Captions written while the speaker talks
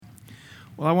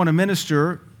Well, I want to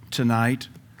minister tonight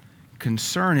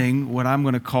concerning what I'm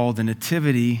going to call the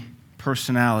nativity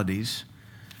personalities.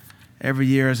 Every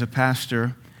year as a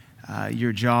pastor,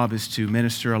 your job is to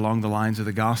minister along the lines of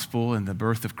the gospel and the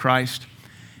birth of Christ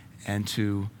and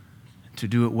to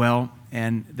do it well.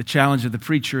 And the challenge of the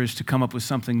preacher is to come up with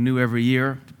something new every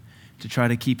year to try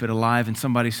to keep it alive. And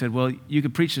somebody said, well, you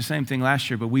could preach the same thing last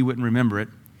year, but we wouldn't remember it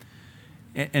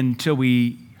until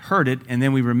we heard it, and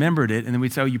then we remembered it, and then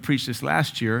we'd say, oh, you preached this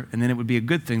last year, and then it would be a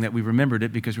good thing that we remembered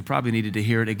it because we probably needed to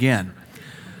hear it again.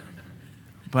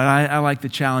 But I like the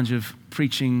challenge of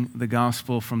preaching the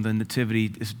gospel from the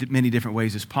nativity as many different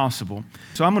ways as possible.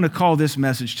 So I'm going to call this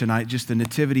message tonight just the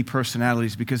nativity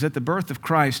personalities, because at the birth of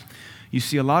Christ, you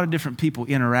see a lot of different people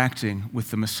interacting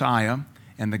with the Messiah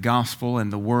and the gospel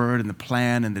and the word and the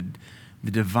plan and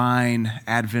the divine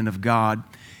advent of God,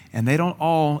 and they don't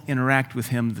all interact with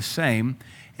him the same.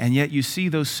 And yet you see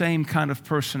those same kind of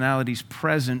personalities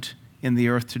present in the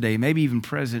earth today, maybe even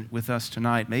present with us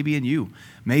tonight, maybe in you,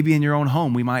 maybe in your own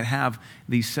home. We might have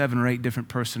these 7 or 8 different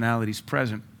personalities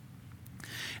present.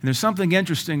 And there's something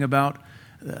interesting about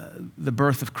the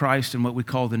birth of Christ and what we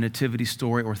call the nativity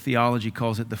story, or theology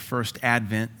calls it the first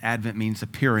advent. Advent means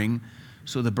appearing.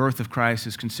 So the birth of Christ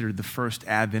is considered the first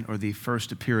advent, or the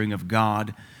first appearing of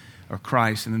God or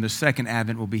Christ. And then the second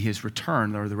advent will be his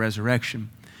return, or the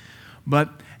resurrection. But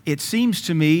it seems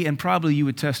to me, and probably you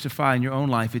would testify in your own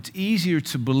life, it's easier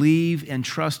to believe and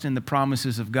trust in the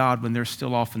promises of God when they're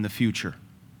still off in the future.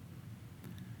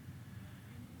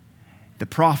 The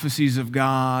prophecies of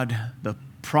God, the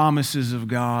promises of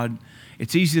God.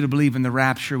 It's easy to believe in the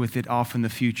rapture with it off in the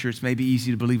future. It's maybe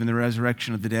easy to believe in the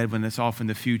resurrection of the dead when it's off in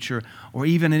the future, or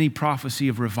even any prophecy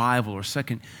of revival or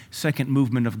second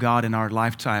movement of God in our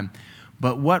lifetime.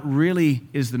 But what really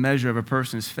is the measure of a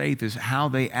person's faith is how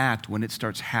they act when it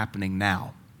starts happening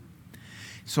now.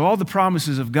 So all the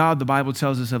promises of God, the Bible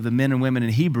tells us of the men and women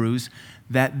in Hebrews,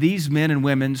 that these men and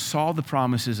women saw the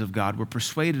promises of God, were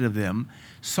persuaded of them,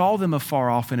 saw them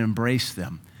afar off, and embraced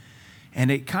them.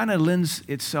 And it kind of lends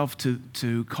itself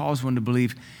to cause one to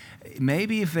believe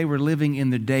maybe if they were living in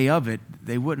the day of it,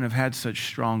 they wouldn't have had such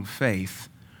strong faith.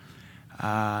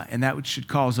 And that should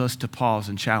cause us to pause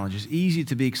and challenge. It's easy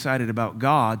to be excited about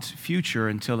God's future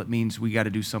until it means we got to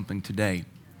do something today.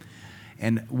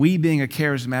 And we, being a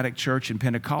charismatic church and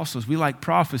Pentecostals, we like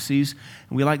prophecies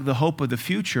and we like the hope of the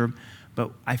future, but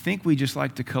I think we just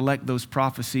like to collect those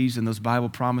prophecies and those Bible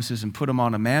promises and put them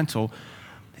on a mantle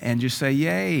and just say,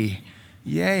 yay,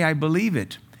 yay, I believe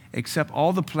it. Except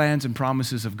all the plans and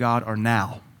promises of God are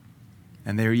now.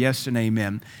 And they're yes and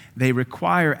amen. They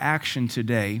require action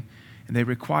today. And they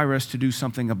require us to do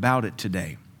something about it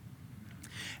today.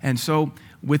 And so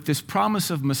with this promise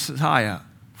of Messiah,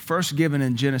 first given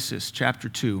in Genesis chapter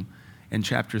 2 and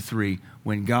chapter 3,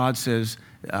 when God says,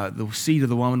 the seed of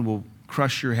the woman will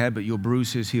crush your head, but you'll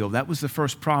bruise his heel. That was the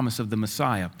first promise of the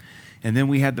Messiah. And then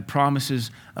we had the promises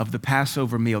of the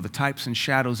Passover meal, the types and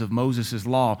shadows of Moses'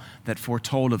 law that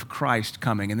foretold of Christ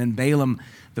coming. And then Balaam,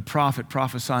 the prophet,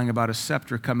 prophesying about a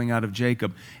scepter coming out of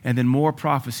Jacob. And then more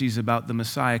prophecies about the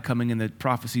Messiah coming in the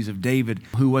prophecies of David,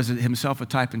 who was himself a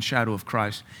type and shadow of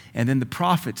Christ. And then the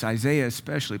prophets, Isaiah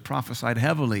especially, prophesied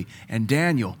heavily. And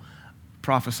Daniel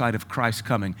prophesied of Christ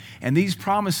coming. And these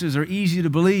promises are easy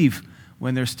to believe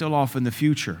when they're still off in the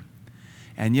future.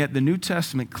 And yet the New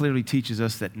Testament clearly teaches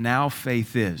us that now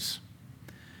faith is.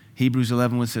 Hebrews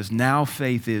 11:1 says, now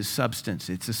faith is substance.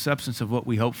 It's the substance of what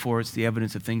we hope for. It's the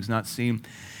evidence of things not seen.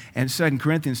 And 2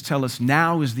 Corinthians tell us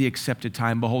now is the accepted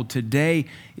time. Behold, today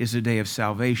is the day of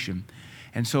salvation.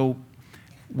 And so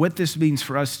what this means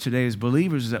for us today as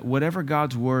believers is that whatever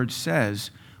God's word says,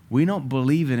 we don't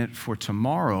believe in it for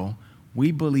tomorrow.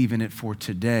 We believe in it for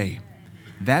today.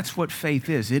 That's what faith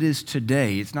is. It is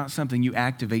today. It's not something you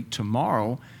activate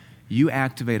tomorrow. You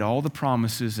activate all the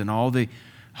promises and all the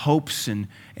hopes and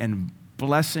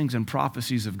blessings and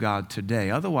prophecies of God today.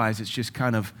 Otherwise, it's just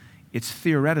it's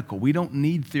theoretical. We don't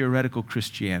need theoretical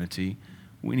Christianity.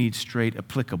 We need straight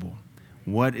applicable.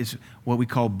 What we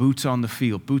call boots on the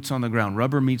field, boots on the ground,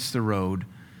 rubber meets the road,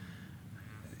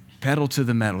 pedal to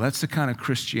the metal. That's the kind of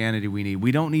Christianity we need.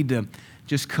 We don't need to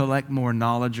just collect more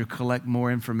knowledge or collect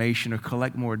more information or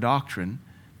collect more doctrine.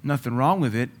 Nothing wrong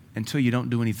with it until you don't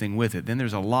do anything with it. Then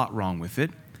there's a lot wrong with it,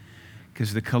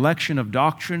 because the collection of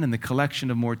doctrine and the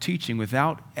collection of more teaching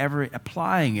without ever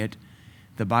applying it,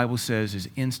 the Bible says, is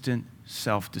instant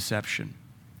self-deception.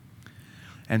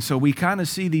 And so we kind of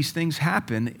see these things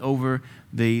happen over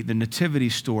the nativity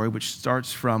story, which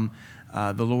starts from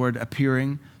the Lord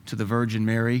appearing to the Virgin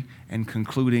Mary and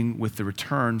concluding with the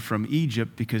return from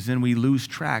Egypt, because then we lose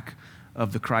track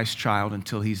of the Christ child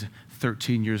until he's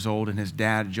 13 years old, and his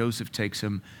dad, Joseph, takes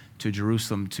him to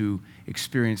Jerusalem to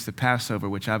experience the Passover,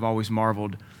 which I've always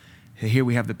marveled. Here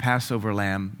we have the Passover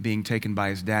lamb being taken by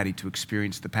his daddy to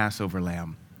experience the Passover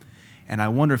lamb. And I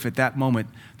wonder if at that moment,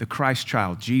 the Christ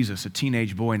child, Jesus, a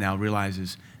teenage boy now,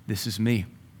 realizes, this is me.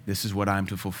 This is what I'm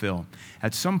to fulfill.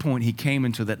 At some point, he came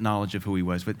into that knowledge of who he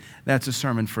was, but that's a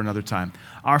sermon for another time.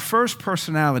 Our first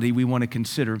personality we want to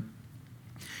consider,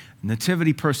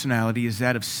 nativity personality, is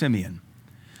that of Simeon.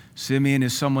 Simeon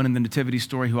is someone in the nativity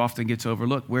story who often gets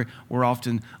overlooked. We're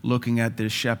often looking at the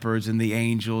shepherds and the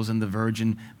angels and the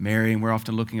Virgin Mary, and we're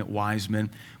often looking at wise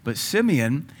men. But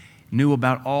Simeon knew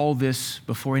about all this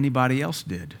before anybody else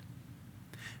did.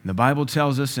 And the Bible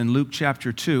tells us in Luke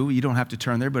chapter 2, you don't have to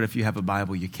turn there, but if you have a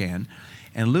Bible, you can.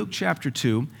 In Luke chapter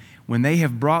 2, when they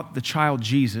have brought the child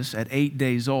Jesus at 8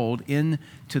 days old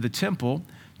into the temple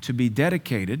to be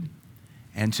dedicated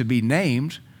and to be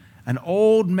named, an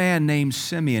old man named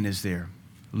Simeon is there.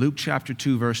 Luke chapter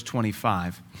 2, verse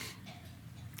 25.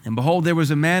 And behold, there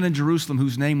was a man in Jerusalem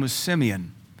whose name was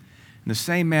Simeon. And the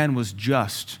same man was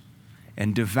just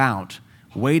and devout,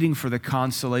 waiting for the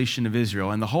consolation of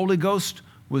Israel. And the Holy Ghost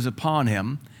was upon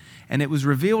him, and it was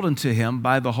revealed unto him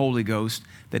by the Holy Ghost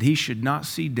that he should not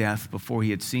see death before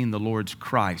he had seen the Lord's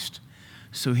Christ.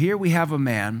 So here we have a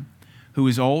man who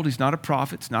is old. He's not a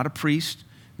prophet, he's not a priest,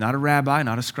 not a rabbi,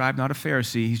 not a scribe, not a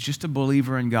Pharisee. He's just a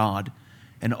believer in God,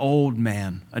 an old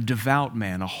man, a devout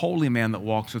man, a holy man that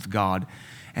walks with God.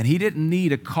 And he didn't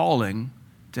need a calling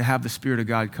to have the Spirit of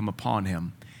God come upon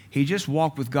him. He just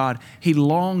walked with God. He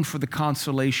longed for the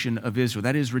consolation of Israel.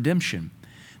 That is redemption.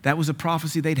 That was a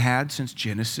prophecy they'd had since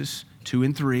Genesis 2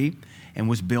 and 3, and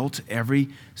was built every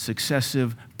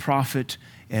successive prophet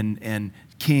and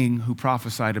king who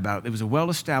prophesied about it. It was a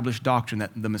well-established doctrine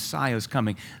that the Messiah is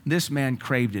coming. This man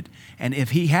craved it. And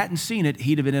if he hadn't seen it,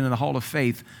 he'd have been in the hall of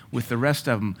faith with the rest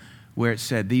of them, where it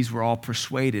said these were all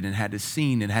persuaded and had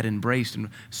seen and had embraced and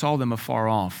saw them afar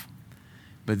off.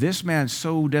 But this man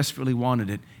so desperately wanted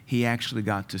it, he actually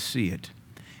got to see it.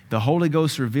 The Holy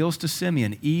Ghost reveals to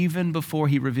Simeon, even before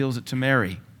he reveals it to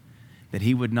Mary, that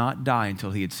he would not die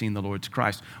until he had seen the Lord's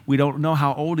Christ. We don't know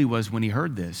how old he was when he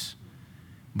heard this,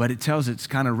 but it tells it's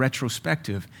kind of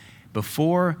retrospective.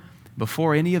 Before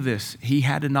any of this, he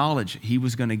had a knowledge he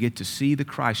was going to get to see the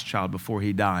Christ child before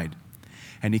he died.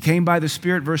 And he came by the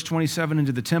Spirit, verse 27,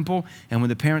 into the temple, and when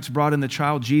the parents brought in the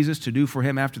child Jesus to do for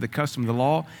him after the custom of the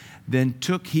law, then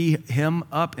took he him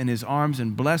up in his arms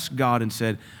and blessed God and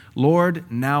said, Lord,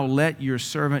 now let your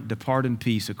servant depart in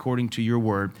peace according to your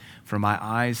word, for my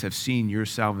eyes have seen your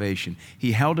salvation.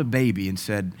 He held a baby and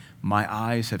said, my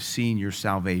eyes have seen your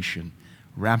salvation,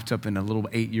 wrapped up in a little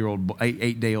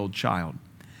 8-day-old child.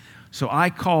 So I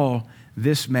call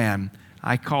this man,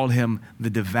 I call him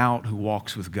the devout who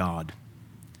walks with God.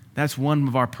 That's one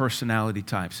of our personality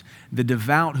types. The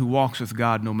devout who walks with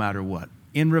God no matter what.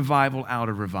 In revival, out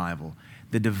of revival.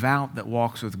 The devout that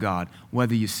walks with God,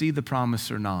 whether you see the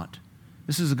promise or not.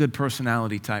 This is a good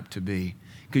personality type to be,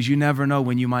 because you never know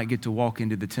when you might get to walk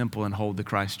into the temple and hold the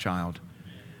Christ child.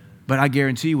 But I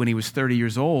guarantee you, when he was 30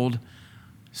 years old,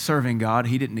 serving God,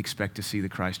 he didn't expect to see the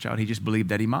Christ child. He just believed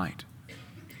that he might.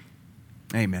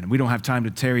 Amen. We don't have time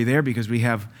to tarry there because we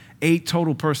have 8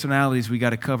 total personalities we got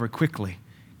to cover quickly,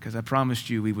 because I promised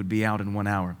you we would be out in 1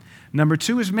 hour. Number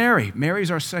 2 is Mary. Mary's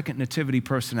our second nativity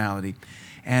personality.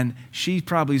 And she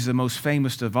probably is the most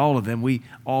famous of all of them. We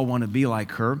all want to be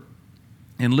like her.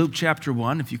 In Luke chapter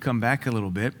 1, if you come back a little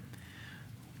bit,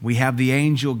 we have the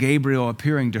angel Gabriel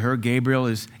appearing to her. Gabriel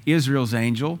is Israel's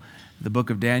angel. The book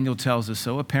of Daniel tells us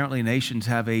so. Apparently, nations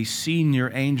have a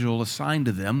senior angel assigned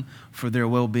to them for their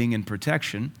well-being and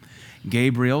protection.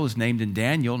 Gabriel is named in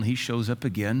Daniel, and he shows up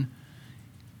again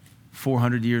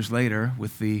 400 years later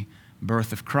with the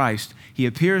birth of Christ. He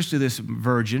appears to this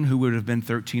virgin who would have been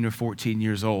 13 or 14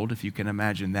 years old, if you can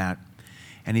imagine that.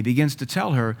 And he begins to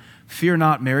tell her, fear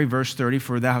not, Mary, verse 30,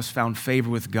 for thou hast found favor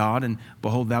with God, and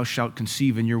behold, thou shalt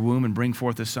conceive in your womb and bring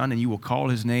forth a son, and you will call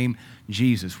his name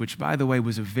Jesus, which, by the way,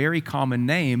 was a very common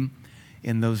name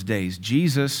in those days.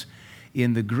 Jesus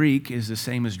in the Greek is the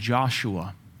same as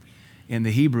Joshua. In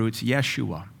the Hebrew, it's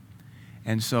Yeshua.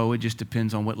 And so it just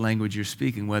depends on what language you're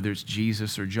speaking, whether it's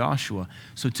Jesus or Joshua.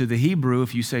 So to the Hebrew,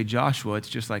 if you say Joshua, it's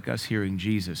just like us hearing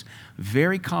Jesus.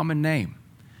 Very common name.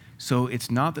 So it's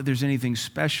not that there's anything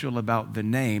special about the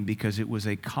name because it was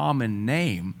a common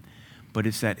name, but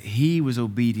it's that he was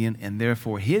obedient and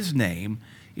therefore his name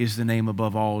is the name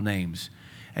above all names.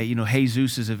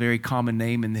 Jesus is a very common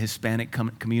name in the Hispanic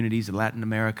communities in Latin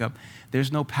America.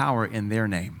 There's no power in their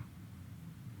name.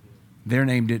 Their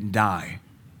name didn't die.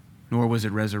 nor was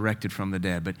it resurrected from the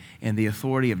dead. But in the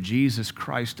authority of Jesus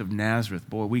Christ of Nazareth,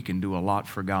 boy, we can do a lot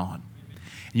for God.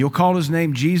 And you'll call his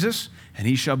name Jesus, and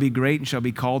he shall be great and shall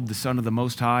be called the Son of the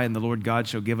Most High, and the Lord God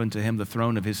shall give unto him the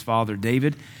throne of his father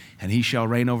David, and he shall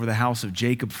reign over the house of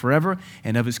Jacob forever,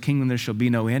 and of his kingdom there shall be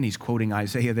no end. He's quoting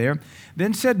Isaiah there.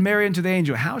 Then said Mary unto the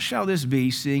angel, How shall this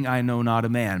be, seeing I know not a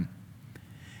man?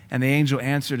 And the angel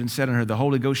answered and said unto her, The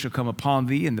Holy Ghost shall come upon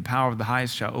thee, and the power of the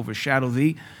highest shall overshadow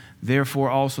thee. Therefore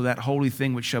also that holy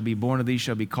thing which shall be born of thee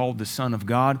shall be called the Son of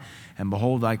God. And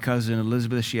behold, thy cousin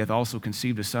Elizabeth, she hath also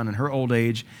conceived a son in her old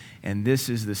age, and this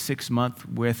is the 6th month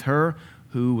with her,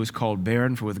 who was called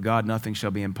barren, for with God nothing shall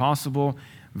be impossible.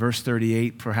 Verse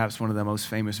 38, perhaps one of the most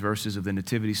famous verses of the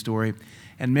Nativity story.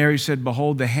 And Mary said,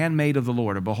 Behold, the handmaid of the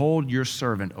Lord, or behold your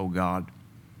servant, O God.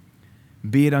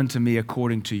 Be it unto me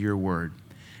according to your word.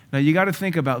 Now, you got to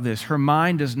think about this. Her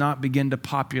mind does not begin to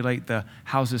populate the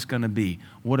how's this going to be?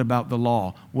 What about the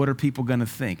law? What are people going to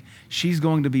think? She's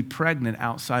going to be pregnant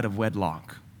outside of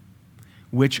wedlock,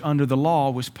 which under the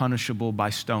law was punishable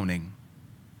by stoning.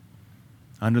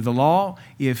 Under the law,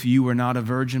 if you were not a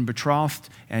virgin betrothed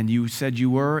and you said you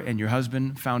were and your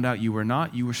husband found out you were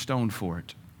not, you were stoned for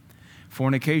it.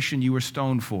 Fornication, you were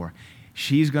stoned for.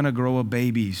 She's going to grow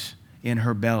babies in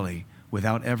her belly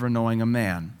without ever knowing a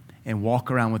man, and walk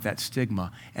around with that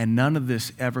stigma. And none of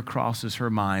this ever crosses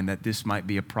her mind that this might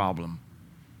be a problem.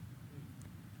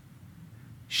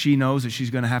 She knows that she's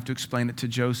going to have to explain it to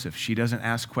Joseph. She doesn't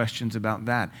ask questions about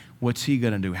that. What's he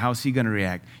going to do? How's he going to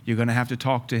react? You're going to have to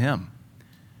talk to him.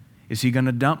 Is he going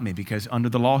to dump me? Because under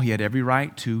the law, he had every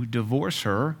right to divorce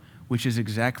her, which is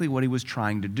exactly what he was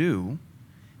trying to do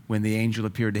when the angel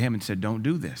appeared to him and said, Don't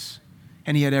do this.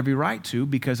 And he had every right to,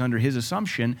 because under his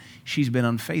assumption, she's been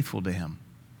unfaithful to him.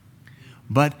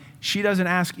 But she doesn't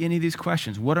ask any of these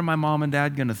questions. What are my mom and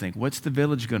dad going to think? What's the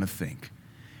village going to think?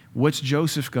 What's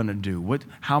Joseph going to do?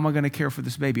 How am I going to care for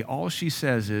this baby? All she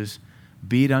says is,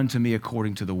 Be it unto me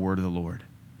according to the word of the Lord.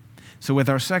 So with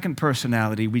our second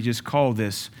personality, we just call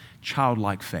this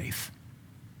childlike faith.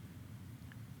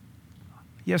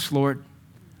 Yes, Lord,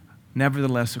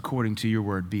 nevertheless, according to your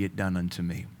word, be it done unto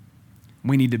me.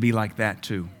 We need to be like that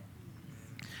too.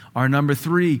 Our number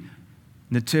 3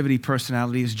 nativity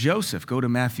personality is Joseph. Go to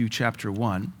Matthew chapter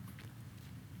 1.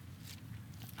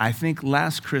 I think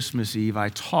last Christmas Eve I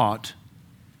taught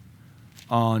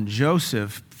on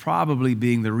Joseph probably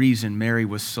being the reason Mary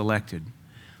was selected.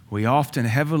 We often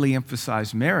heavily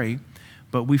emphasize Mary,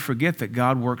 but we forget that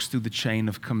God works through the chain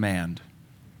of command.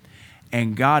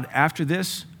 And God, after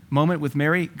this moment with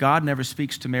Mary, God never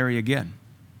speaks to Mary again.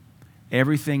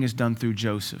 Everything is done through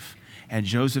Joseph. And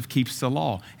Joseph keeps the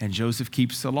law, and Joseph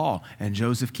keeps the law, and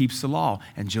Joseph keeps the law,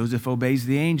 and Joseph obeys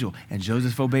the angel, and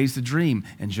Joseph obeys the dream,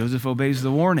 and Joseph obeys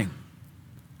the warning.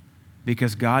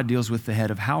 Because God deals with the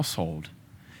head of household.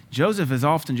 Joseph is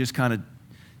often just kind of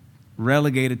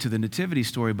relegated to the nativity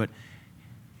story, but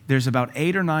there's about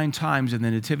 8 or 9 times in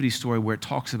the nativity story where it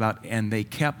talks about, and they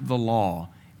kept the law,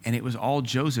 and it was all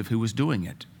Joseph who was doing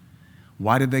it.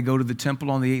 Why did they go to the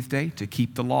temple on the 8th day? To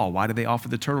keep the law. Why did they offer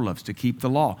the turtle doves? To keep the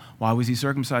law. Why was he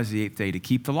circumcised the 8th day? To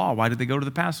keep the law. Why did they go to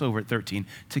the Passover at 13?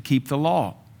 To keep the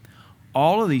law.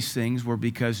 All of these things were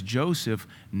because Joseph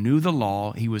knew the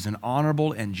law. He was an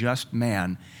honorable and just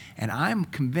man. And I'm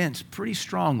convinced pretty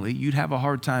strongly, you'd have a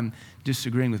hard time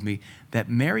disagreeing with me, that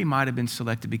Mary might have been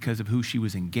selected because of who she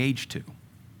was engaged to.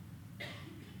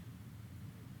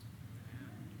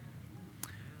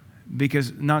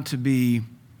 Because, not to be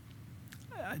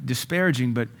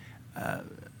disparaging, but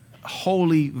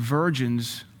holy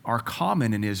virgins are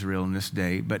common in Israel in this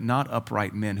day, but not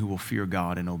upright men who will fear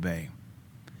God and obey.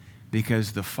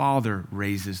 Because the Father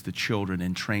raises the children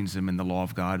and trains them in the law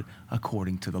of God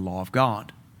according to the law of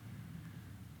God.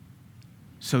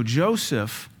 So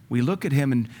Joseph, we look at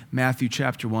him in Matthew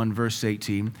chapter 1, verse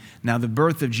 18. Now the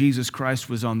birth of Jesus Christ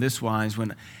was on this wise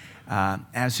when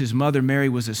as his mother Mary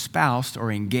was espoused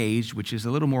or engaged, which is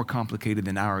a little more complicated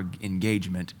than our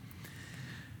engagement.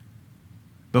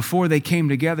 Before they came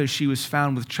together, she was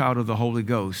found with child of the Holy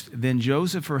Ghost. Then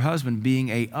Joseph, her husband,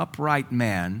 being an upright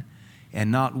man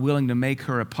and not willing to make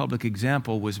her a public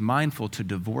example, was mindful to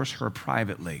divorce her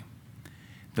privately.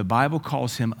 The Bible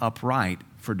calls him upright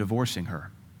for divorcing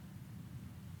her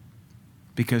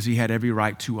because he had every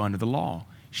right to under the law.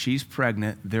 She's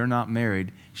pregnant. They're not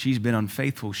married. She's been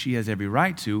unfaithful. She has every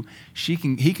right to. He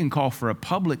can call for a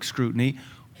public scrutiny,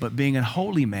 but being a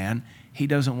holy man, he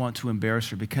doesn't want to embarrass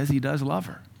her because he does love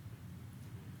her.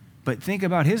 But think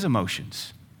about his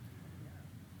emotions.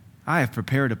 I have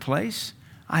prepared a place.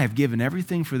 I have given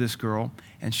everything for this girl,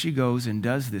 and she goes and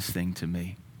does this thing to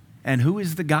me. And who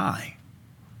is the guy?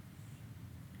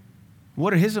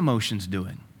 What are his emotions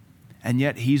doing? And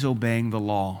yet he's obeying the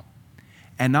law.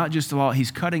 And not just the law,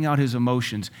 he's cutting out his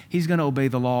emotions. He's going to obey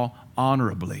the law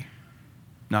honorably.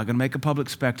 Not going to make a public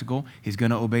spectacle. He's going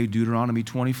to obey Deuteronomy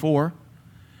 24.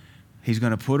 He's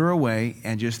going to put her away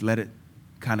and just let it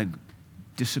kind of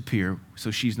disappear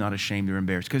so she's not ashamed or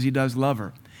embarrassed, because he does love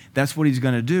her. That's what he's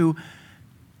going to do.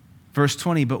 Verse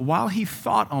 20, but while he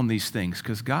thought on these things,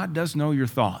 because God does know your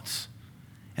thoughts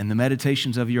and the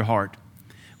meditations of your heart,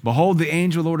 behold, the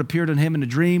angel of the Lord appeared unto him in a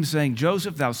dream, saying,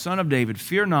 Joseph, thou son of David,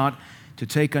 fear not to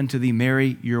take unto thee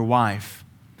Mary your wife,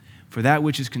 for that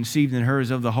which is conceived in her is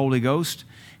of the Holy Ghost,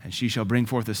 and she shall bring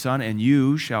forth a son, and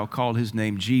you shall call his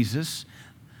name Jesus,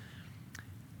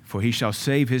 for he shall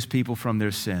save his people from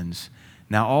their sins.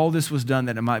 Now all this was done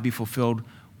that it might be fulfilled,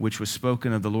 which was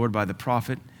spoken of the Lord by the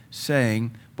prophet,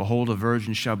 saying, behold, a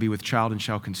virgin shall be with child and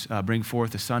shall bring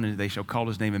forth a son, and they shall call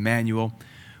his name Emmanuel,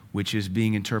 which is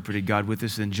being interpreted, God with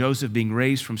us. And Joseph, being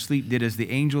raised from sleep, did as the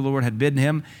angel of the Lord had bidden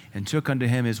him, and took unto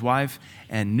him his wife,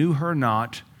 and knew her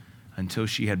not until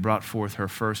she had brought forth her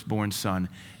firstborn son,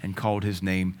 and called his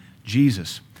name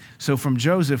Jesus. So from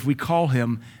Joseph, we call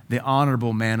him the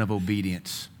honorable man of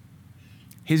obedience.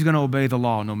 He's going to obey the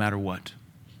law no matter what.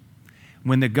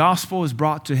 When the gospel is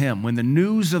brought to him, when the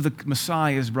news of the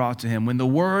Messiah is brought to him, when the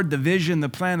word, the vision, the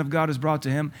plan of God is brought to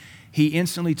him, he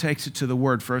instantly takes it to the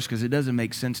word first because it doesn't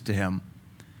make sense to him,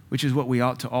 which is what we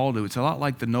ought to all do. It's a lot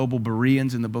like the noble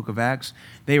Bereans in the book of Acts.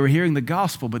 They were hearing the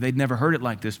gospel, but they'd never heard it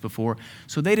like this before.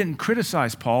 So they didn't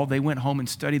criticize Paul. They went home and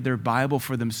studied their Bible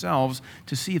for themselves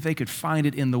to see if they could find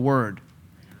it in the word.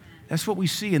 That's what we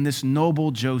see in this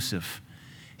noble Joseph.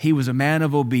 He was a man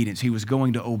of obedience. He was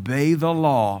going to obey the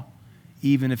law,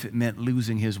 even if it meant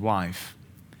losing his wife.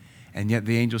 And yet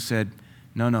the angel said,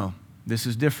 no, this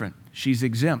is different. She's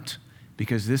exempt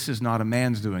because this is not a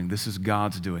man's doing. This is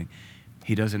God's doing.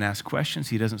 He doesn't ask questions.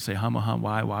 He doesn't say,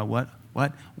 why, what?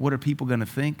 What are people going to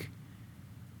think?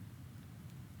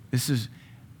 This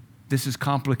is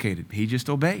complicated. He just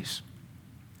obeys.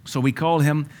 So we call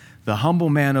him the humble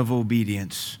man of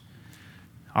obedience.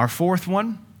 Our fourth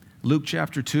one, Luke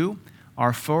chapter 2,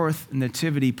 our fourth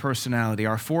nativity personality,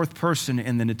 our fourth person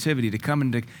in the nativity to come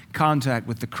into contact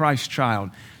with the Christ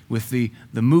child, with the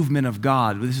movement of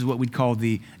God. This is what we'd call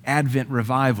the Advent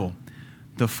revival.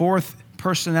 The fourth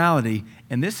personality,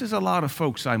 and this is a lot of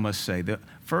folks, I must say. The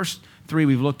first three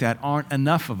we've looked at aren't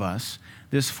enough of us.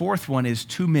 This fourth one is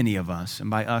too many of us, and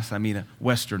by us I mean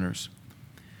Westerners.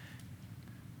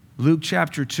 Luke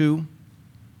chapter 2,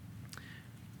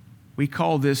 we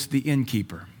call this the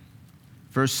innkeeper.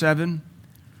 Verse 7,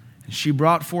 she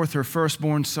brought forth her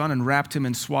firstborn son and wrapped him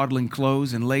in swaddling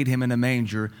clothes and laid him in a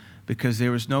manger because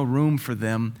there was no room for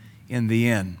them in the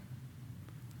inn.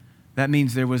 That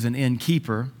means there was an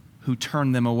innkeeper who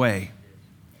turned them away.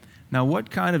 Now, what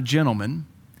kind of gentleman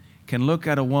can look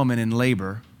at a woman in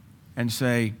labor and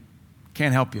say,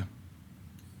 can't help you?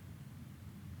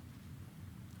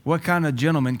 What kind of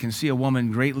gentleman can see a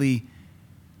woman greatly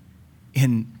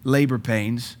in labor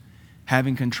pains,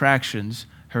 having contractions?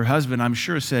 Her husband, I'm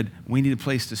sure, said, we need a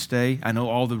place to stay. I know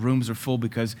all the rooms are full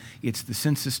because it's the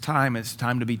census time. It's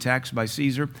time to be taxed by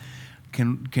Caesar.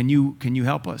 Can you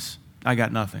help us? I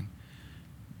got nothing.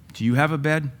 Do you have a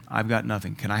bed? I've got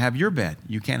nothing. Can I have your bed?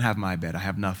 You can't have my bed. I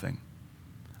have nothing.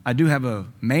 I do have a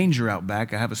manger out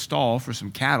back. I have a stall for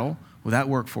some cattle. Will that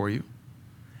work for you?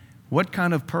 What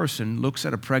kind of person looks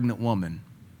at a pregnant woman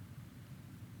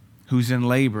who's in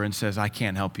labor and says, I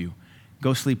can't help you.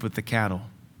 Go sleep with the cattle.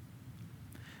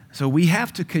 So we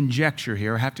have to conjecture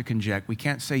here. We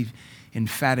can't say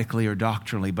emphatically or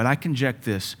doctrinally, but I conject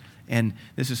this, and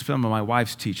this is some of my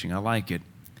wife's teaching. I like it.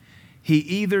 He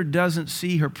either doesn't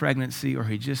see her pregnancy or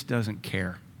he just doesn't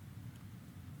care.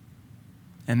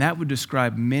 And that would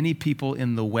describe many people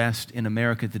in the West, in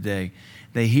America today.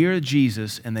 They hear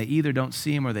Jesus and they either don't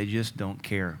see him or they just don't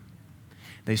care.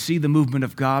 They see the movement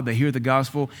of God, they hear the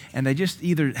gospel, and they just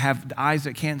either have eyes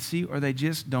that can't see or they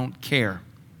just don't care.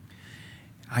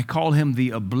 I call him the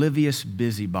oblivious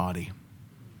busybody.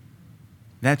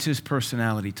 That's his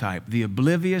personality type, the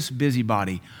oblivious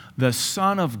busybody. The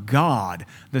Son of God,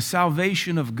 the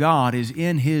salvation of God is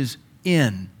in his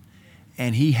inn,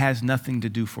 and he has nothing to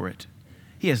do for it.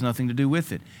 He has nothing to do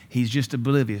with it. He's just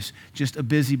oblivious, just a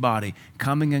busybody,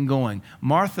 coming and going.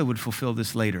 Martha would fulfill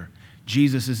this later.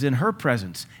 Jesus is in her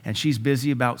presence, and she's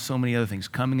busy about so many other things,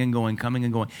 coming and going, coming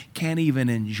and going. Can't even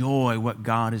enjoy what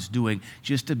God is doing,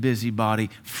 just a busybody,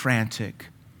 frantic.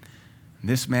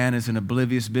 This man is an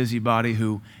oblivious busybody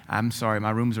who, I'm sorry,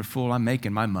 my rooms are full, I'm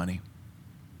making my money.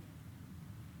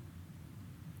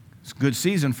 It's a good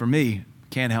season for me,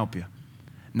 can't help you.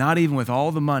 Not even with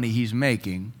all the money he's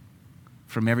making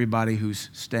from everybody who's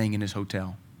staying in his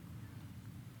hotel.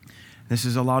 This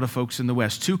is a lot of folks in the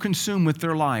West, too consumed with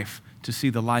their life to see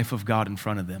the life of God in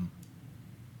front of them.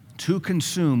 Too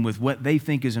consumed with what they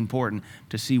think is important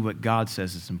to see what God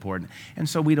says is important. And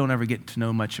so we don't ever get to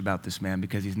know much about this man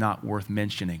because he's not worth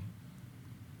mentioning.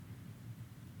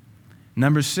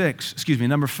 Number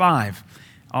 5,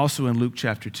 also in Luke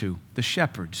chapter 2, the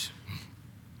shepherds.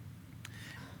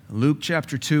 Luke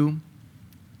chapter 2,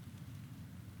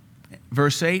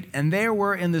 verse 8, and there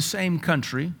were in the same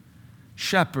country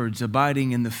shepherds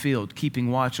abiding in the field,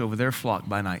 keeping watch over their flock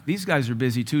by night. These guys are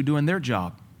busy too, doing their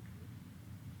job.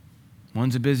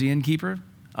 One's a busy innkeeper,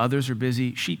 others are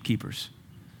busy sheep keepers.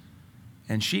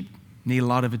 And sheep need a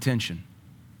lot of attention.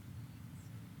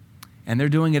 And they're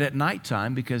doing it at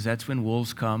nighttime because that's when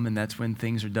wolves come and that's when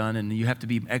things are done, and you have to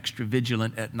be extra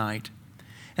vigilant at night.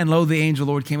 And lo, the angel of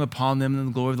the Lord came upon them, and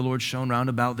the glory of the Lord shone round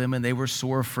about them, and they were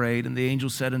sore afraid. And the angel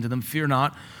said unto them, Fear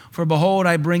not, for behold,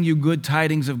 I bring you good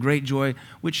tidings of great joy,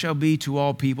 which shall be to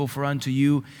all people. For unto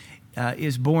you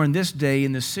is born this day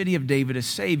in the city of David a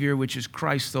Savior, which is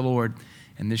Christ the Lord.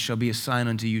 And this shall be a sign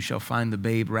unto you, shall find the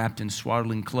babe wrapped in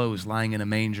swaddling clothes, lying in a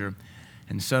manger.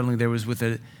 And suddenly there was with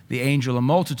the angel a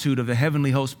multitude of the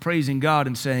heavenly host praising God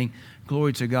and saying,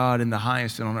 Glory to God in the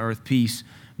highest, and on earth peace,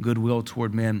 goodwill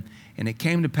toward men. And it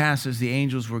came to pass as the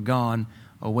angels were gone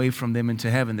away from them into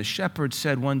heaven, the shepherds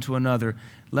said one to another,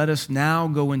 Let us now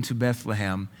go into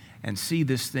Bethlehem and see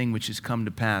this thing which is come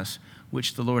to pass,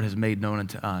 which the Lord has made known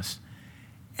unto us.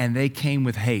 And they came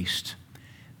with haste.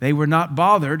 They were not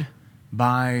bothered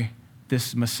by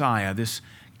this Messiah, this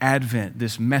Advent,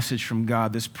 this message from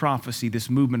God, this prophecy, this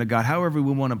movement of God, however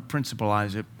we want to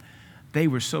principalize it. They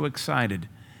were so excited.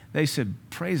 They said,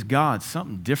 Praise God,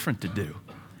 something different to do.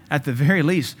 At the very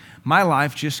least, my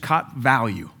life just caught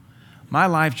value. My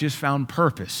life just found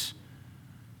purpose.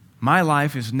 My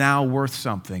life is now worth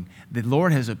something. The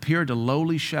Lord has appeared to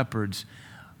lowly shepherds.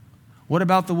 What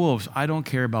about the wolves? I don't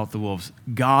care about the wolves.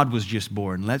 God was just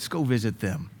born. Let's go visit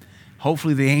them.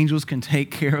 Hopefully the angels can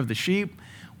take care of the sheep.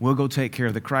 We'll go take care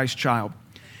of the Christ child.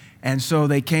 And so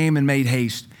they came and made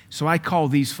haste. So I call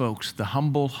these folks the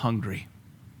humble hungry.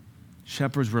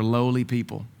 Shepherds were lowly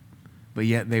people, but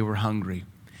yet they were hungry.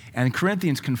 And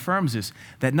Corinthians confirms this,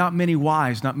 that not many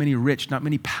wise, not many rich, not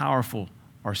many powerful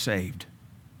are saved.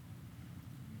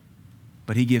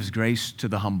 But he gives grace to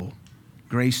the humble,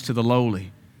 grace to the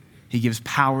lowly. He gives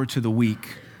power to the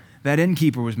weak. That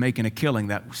innkeeper was making a killing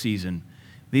that season.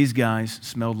 These guys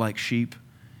smelled like sheep.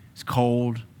 It's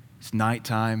cold. It's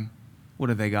nighttime. What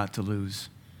have they got to lose?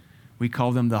 We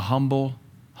call them the humble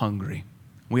hungry.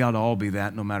 We ought to all be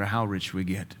that, no matter how rich we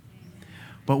get.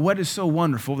 But what is so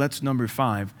wonderful, that's number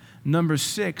 5. Number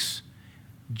 6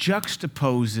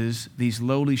 juxtaposes these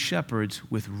lowly shepherds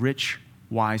with rich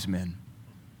wise men.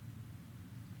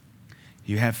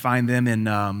 You find them in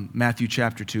Matthew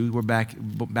chapter 2. We're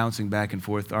bouncing back and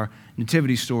forth. Our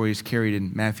nativity story is carried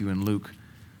in Matthew and Luke.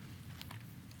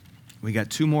 We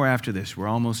got 2 more after this. We're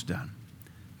almost done.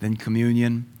 Then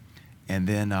communion, and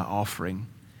then offering.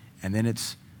 And then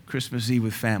it's Christmas Eve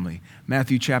with family.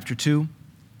 Matthew chapter 2.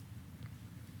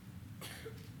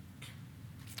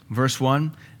 Verse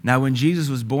 1, Now when Jesus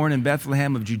was born in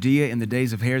Bethlehem of Judea in the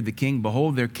days of Herod the king,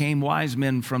 behold, there came wise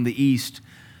men from the east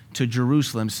to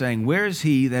Jerusalem, saying, Where is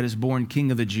he that is born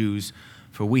King of the Jews?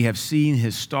 For we have seen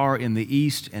his star in the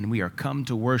east, and we are come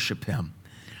to worship him.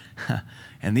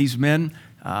 And these men,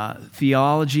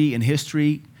 theology and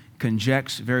history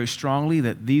conjects very strongly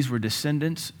that these were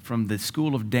descendants from the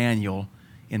school of Daniel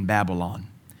in Babylon.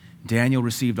 Daniel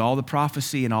received all the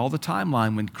prophecy and all the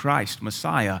timeline when Christ,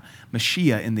 Messiah,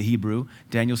 Mashiach in the Hebrew,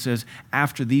 Daniel says,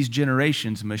 after these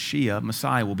generations, Mashiach,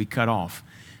 Messiah, will be cut off.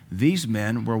 These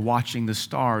men were watching the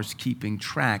stars, keeping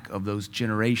track of those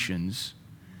generations,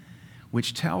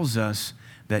 which tells us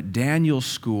that Daniel's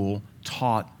school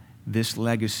taught this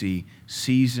legacy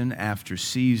season after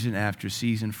season after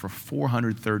season for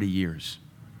 430 years.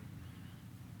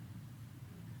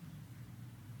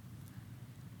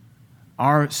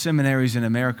 Our seminaries in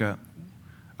America,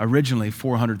 originally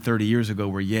 430 years ago,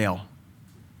 were Yale,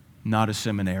 not a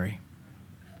seminary.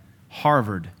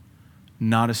 Harvard,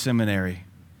 not a seminary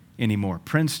anymore.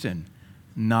 Princeton,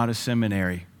 not a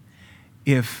seminary.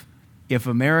 If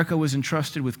America was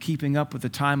entrusted with keeping up with the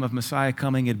time of Messiah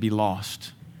coming, it'd be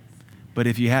lost. But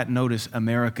if you hadn't noticed,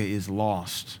 America is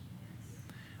lost.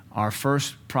 Our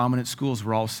first prominent schools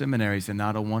were all seminaries, and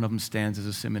not a one of them stands as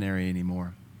a seminary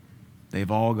anymore. They've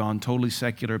all gone totally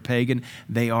secular, pagan.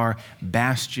 They are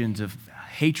bastions of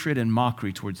hatred and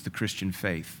mockery towards the Christian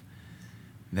faith.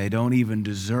 They don't even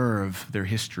deserve their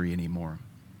history anymore.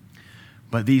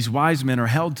 But these wise men are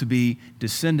held to be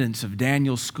descendants of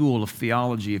Daniel's school of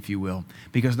theology, if you will,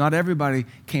 because not everybody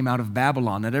came out of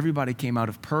Babylon. Not everybody came out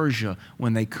of Persia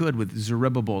when they could with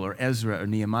Zerubbabel or Ezra or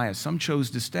Nehemiah. Some chose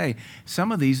to stay.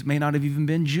 Some of these may not have even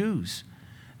been Jews.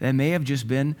 They may have just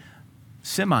been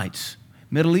Semites,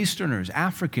 Middle Easterners,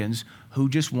 Africans who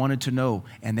just wanted to know,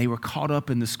 and they were caught up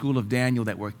in the school of Daniel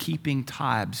that were keeping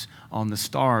tabs on the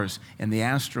stars and the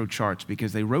astro charts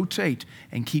because they rotate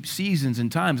and keep seasons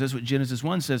and times. That's what Genesis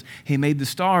 1 says. He made the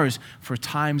stars for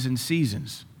times and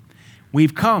seasons.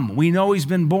 We've come. We know he's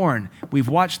been born. We've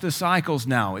watched the cycles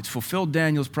now. It's fulfilled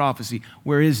Daniel's prophecy.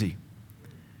 Where is he?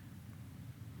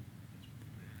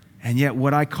 And yet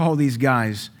what I call these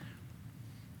guys,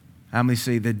 I'm going to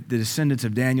say the descendants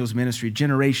of Daniel's ministry,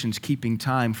 generations keeping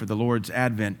time for the Lord's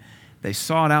advent. They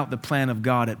sought out the plan of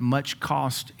God at much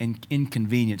cost and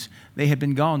inconvenience. They had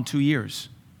been gone 2 years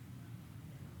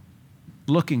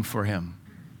looking for him.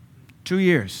 2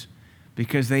 years.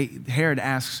 Because Herod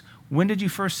asks, when did you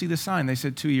first see the sign? They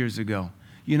said 2 years ago.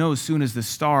 You know, as soon as the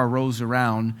star rose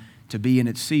around to be in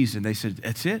its season, they said,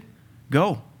 that's it,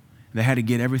 go. They had to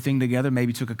get everything together.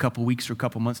 Maybe took a couple weeks or a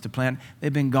couple months to plan.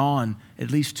 They've been gone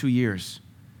at least 2 years.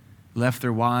 Left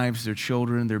their wives, their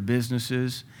children, their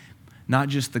businesses. Not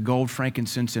just the gold,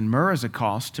 frankincense, and myrrh as a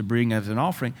cost to bring as an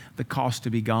offering, the cost to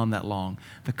be gone that long.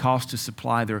 The cost to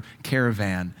supply their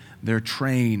caravan, their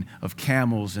train of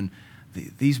camels. And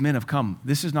these men have come.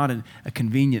 This is not a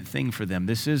convenient thing for them.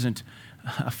 This isn't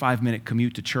a 5-minute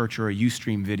commute to church or a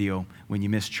Ustream video when you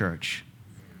miss church.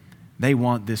 They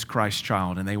want this Christ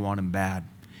child, and they want him bad.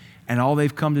 And all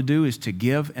they've come to do is to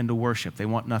give and to worship. They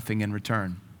want nothing in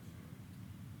return.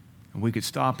 And we could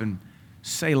stop and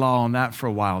say law on that for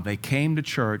a while. They came to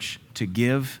church to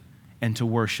give and to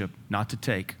worship, not to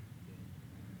take.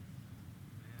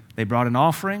 They brought an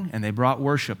offering, and they brought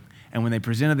worship. And when they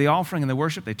presented the offering and the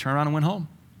worship, they turned around and went home.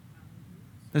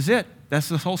 That's it. That's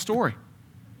the whole story.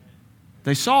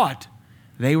 They saw it.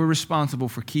 They were responsible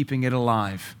for keeping it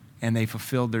alive. And they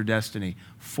fulfilled their destiny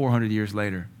 400 years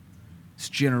later.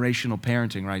 It's generational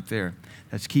parenting right there.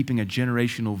 That's keeping a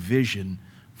generational vision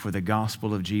for the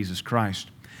gospel of Jesus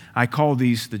Christ. I call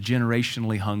these the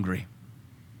generationally hungry.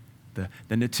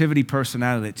 The nativity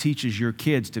personality that teaches your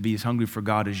kids to be as hungry for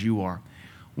God as you are.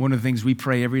 One of the things we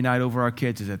pray every night over our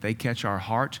kids is that they catch our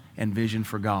heart and vision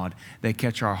for God. They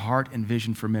catch our heart and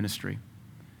vision for ministry.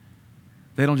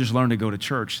 They don't just learn to go to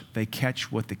church. They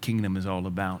catch what the kingdom is all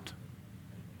about.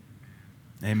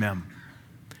 Amen.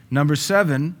 Number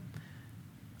 7,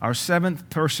 our 7th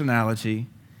personality,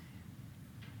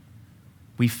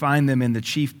 we find them in the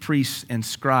chief priests and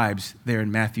scribes there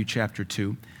in Matthew chapter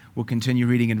 2. We'll continue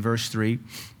reading in verse 3.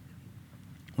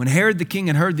 When Herod the king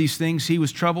had heard these things, he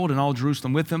was troubled, and all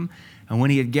Jerusalem with him. And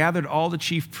when he had gathered all the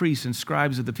chief priests and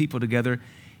scribes of the people together,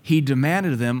 he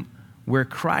demanded of them where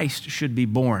Christ should be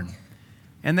born.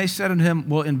 And they said unto him,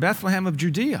 well, in Bethlehem of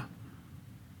Judea.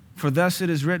 For thus it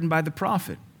is written by the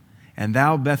prophet, and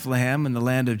thou, Bethlehem, in the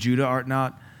land of Judah, are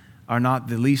not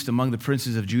the least among the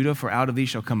princes of Judah, for out of thee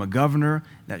shall come a governor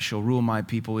that shall rule my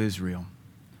people Israel.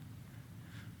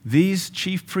 These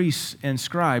chief priests and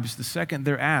scribes, the second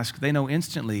they're asked, they know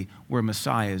instantly where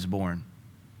Messiah is born.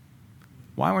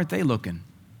 Why weren't they looking?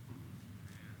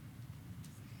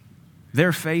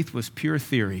 Their faith was pure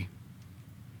theory.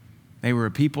 They were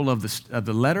a people of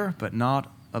the letter, but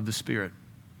not of the spirit.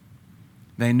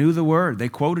 They knew the word. They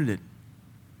quoted it.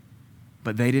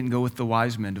 But they didn't go with the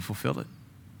wise men to fulfill it.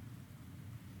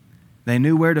 They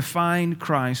knew where to find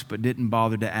Christ, but didn't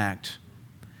bother to act.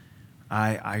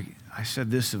 I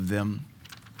said this of them.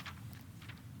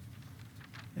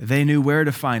 They knew where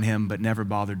to find him, but never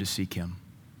bothered to seek him.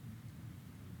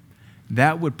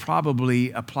 That would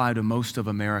probably apply to most of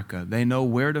America. They know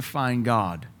where to find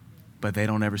God, but they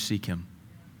don't ever seek him.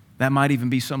 That might even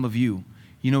be some of you.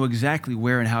 You know exactly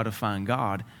where and how to find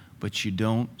God, but you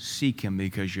don't seek him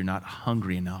because you're not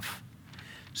hungry enough.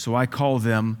 So I call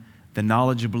them the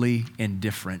knowledgeably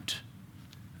indifferent.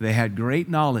 They had great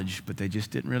knowledge, but they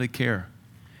just didn't really care.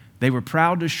 They were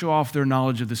proud to show off their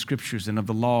knowledge of the scriptures and of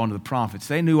the law and of the prophets.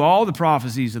 They knew all the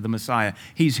prophecies of the Messiah.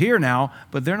 He's here now,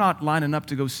 but they're not lining up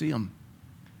to go see him.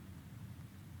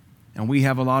 And we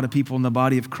have a lot of people in the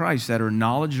body of Christ that are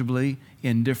knowledgeably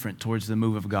indifferent towards the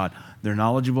move of God. They're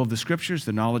knowledgeable of the scriptures,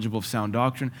 they're knowledgeable of sound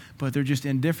doctrine, but they're just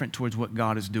indifferent towards what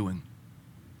God is doing.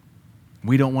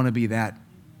 We don't want to be that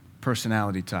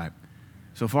personality type.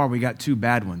 So far, we got 2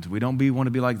 bad ones. We don't want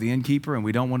to be like the innkeeper, and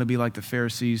we don't want to be like the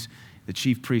Pharisees, the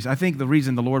chief priests. I think the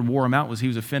reason the Lord wore them out was he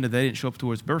was offended they didn't show up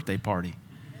to his birthday party.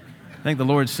 I think the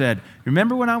Lord said,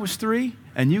 remember when I was 3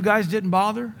 and you guys didn't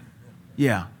bother?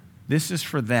 Yeah. This is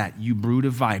for that, you brood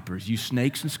of vipers, you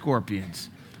snakes and scorpions.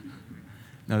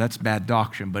 No, that's bad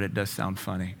doctrine, but it does sound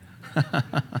funny.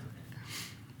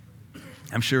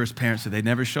 I'm sure his parents said, they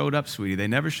never showed up, sweetie. They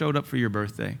never showed up for your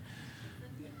birthday.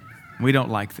 We don't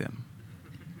like them.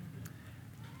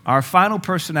 Our final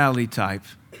personality type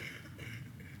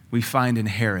we find in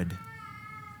Herod.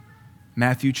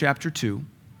 Matthew chapter 2,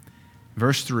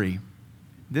 verse 3.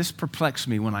 This perplexed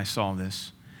me when I saw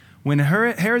this. When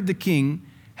Herod the king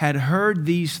had heard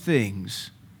these things,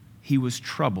 he was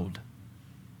troubled.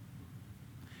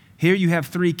 Here you have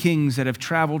 3 kings that have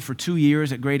traveled for 2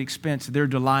 years at great expense. They're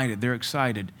delighted. They're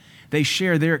excited. They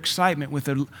share their excitement with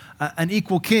an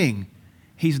equal king.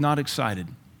 He's not excited.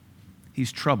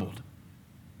 He's troubled.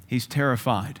 He's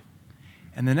terrified.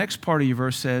 And the next part of your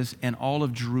verse says, and all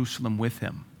of Jerusalem with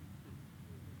him.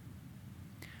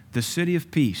 The city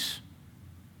of peace.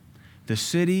 The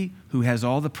city who has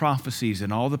all the prophecies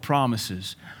and all the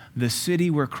promises. The city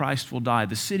where Christ will die,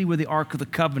 the city where the Ark of the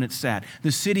Covenant sat,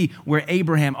 the city where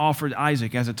Abraham offered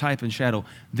Isaac as a type and shadow.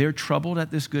 They're troubled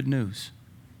at this good news.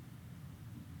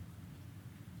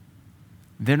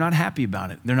 They're not happy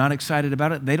about it. They're not excited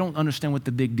about it. They don't understand what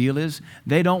the big deal is.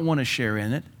 They don't want to share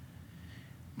in it.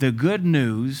 The good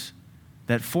news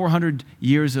that 400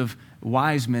 years of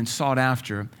wise men sought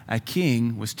after, a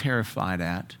king was terrified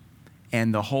at,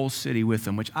 and the whole city with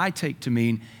him, which I take to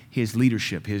mean his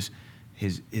leadership, his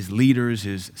leaders,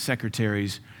 his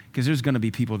secretaries, because there's going to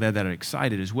be people there that are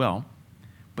excited as well,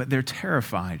 but they're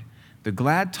terrified. The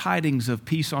glad tidings of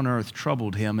peace on earth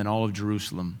troubled him and all of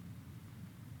Jerusalem.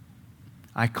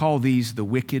 I call these the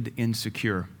wicked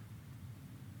insecure.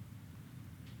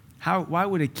 Why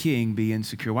would a king be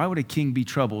insecure? Why would a king be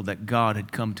troubled that God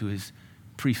had come to his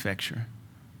prefecture?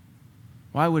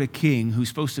 Why would a king who's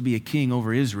supposed to be a king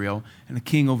over Israel and a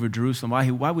king over Jerusalem,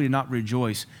 why would he not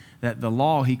rejoice that the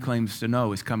law he claims to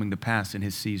know is coming to pass in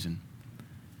his season?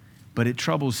 But it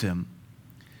troubles him.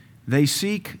 They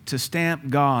seek to stamp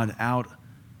God out.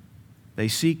 They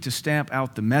seek to stamp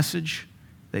out the message.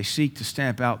 They seek to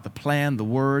stamp out the plan, the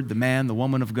word, the man, the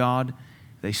woman of God.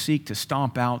 They seek to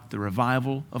stomp out the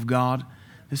revival of God.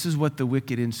 This is what the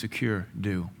wicked insecure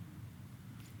do.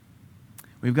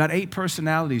 We've got 8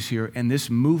 personalities here, and this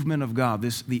movement of God,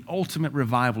 the ultimate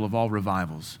revival of all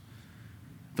revivals,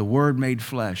 the Word made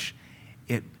flesh,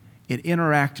 it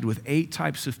interacted with 8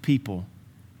 types of people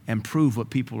and proved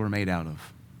what people are made out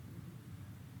of.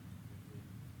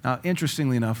 Now,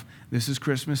 interestingly enough, this is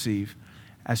Christmas Eve.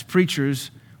 As preachers,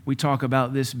 we talk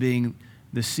about this being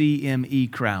the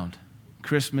CME crowd,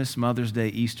 Christmas, Mother's Day,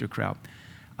 Easter crowd.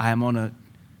 I am on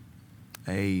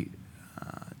a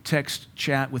text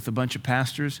chat with a bunch of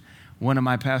pastors. One of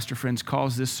my pastor friends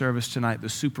calls this service tonight the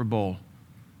Super Bowl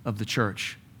of the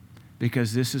church,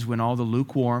 because this is when all the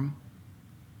lukewarm,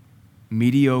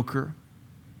 mediocre,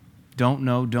 don't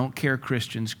know, don't care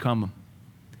Christians come.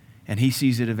 And he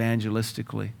sees it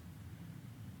evangelistically.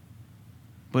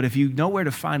 But if you know where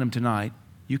to find him tonight,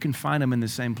 you can find him in the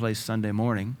same place Sunday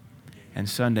morning and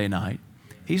Sunday night.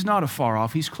 He's not afar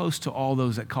off. He's close to all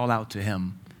those that call out to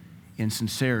him in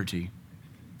sincerity.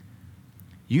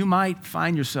 You might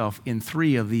find yourself in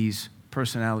 3 of these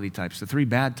personality types, the 3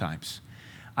 bad types.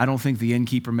 I don't think the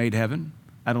innkeeper made heaven.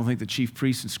 I don't think the chief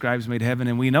priests and scribes made heaven,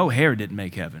 and we know Herod didn't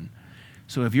make heaven.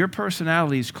 So if your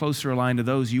personality is closer aligned to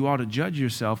those, you ought to judge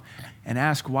yourself and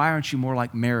ask, why aren't you more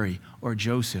like Mary or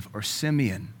Joseph or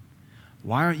Simeon?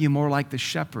 Why aren't you more like the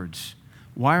shepherds?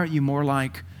 Why aren't you more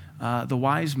like the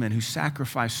wise men who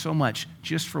sacrificed so much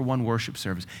just for one worship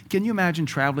service? Can you imagine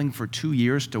traveling for 2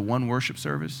 years to one worship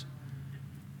service?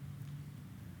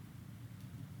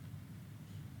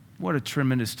 What a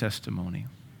tremendous testimony.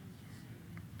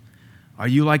 Are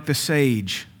you like the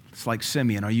sage? It's like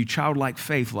Simeon. Are you childlike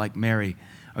faith like Mary?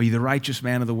 Are you the righteous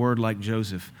man of the word like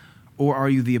Joseph? Or are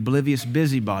you the oblivious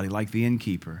busybody like the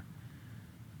innkeeper?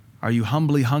 Are you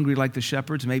humbly hungry like the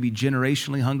shepherds? Maybe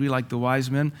generationally hungry like the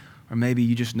wise men? Or maybe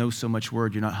you just know so much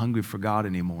word you're not hungry for God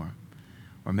anymore.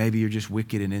 Or maybe you're just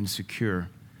wicked and insecure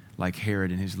like Herod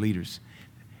and his leaders.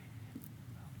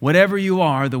 Whatever you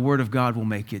are, the word of God will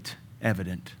make it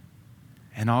evident.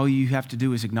 And all you have to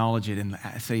do is acknowledge it and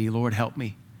say, Lord, help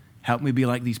me. Help me be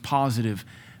like these positive,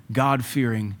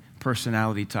 God-fearing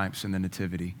personality types in the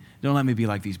Nativity. Don't let me be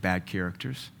like these bad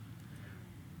characters.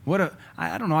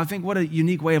 I think what a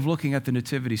unique way of looking at the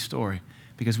Nativity story,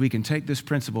 because we can take this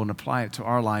principle and apply it to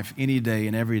our life any day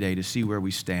and every day to see where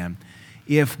we stand.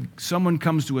 If someone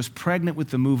comes to us pregnant with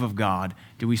the move of God,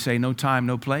 do we say no time,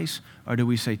 no place? Or do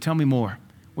we say, tell me more?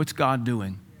 What's God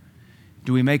doing?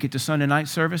 Do we make it to Sunday night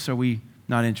service? Or are we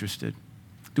not interested?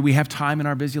 Do we have time in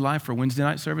our busy life for Wednesday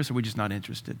night service? Or are we just not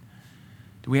interested?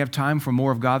 Do we have time for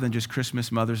more of God than just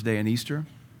Christmas, Mother's Day, and Easter?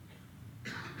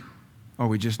 Or are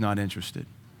we just not interested?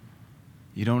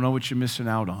 You don't know what you're missing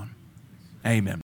out on. Amen.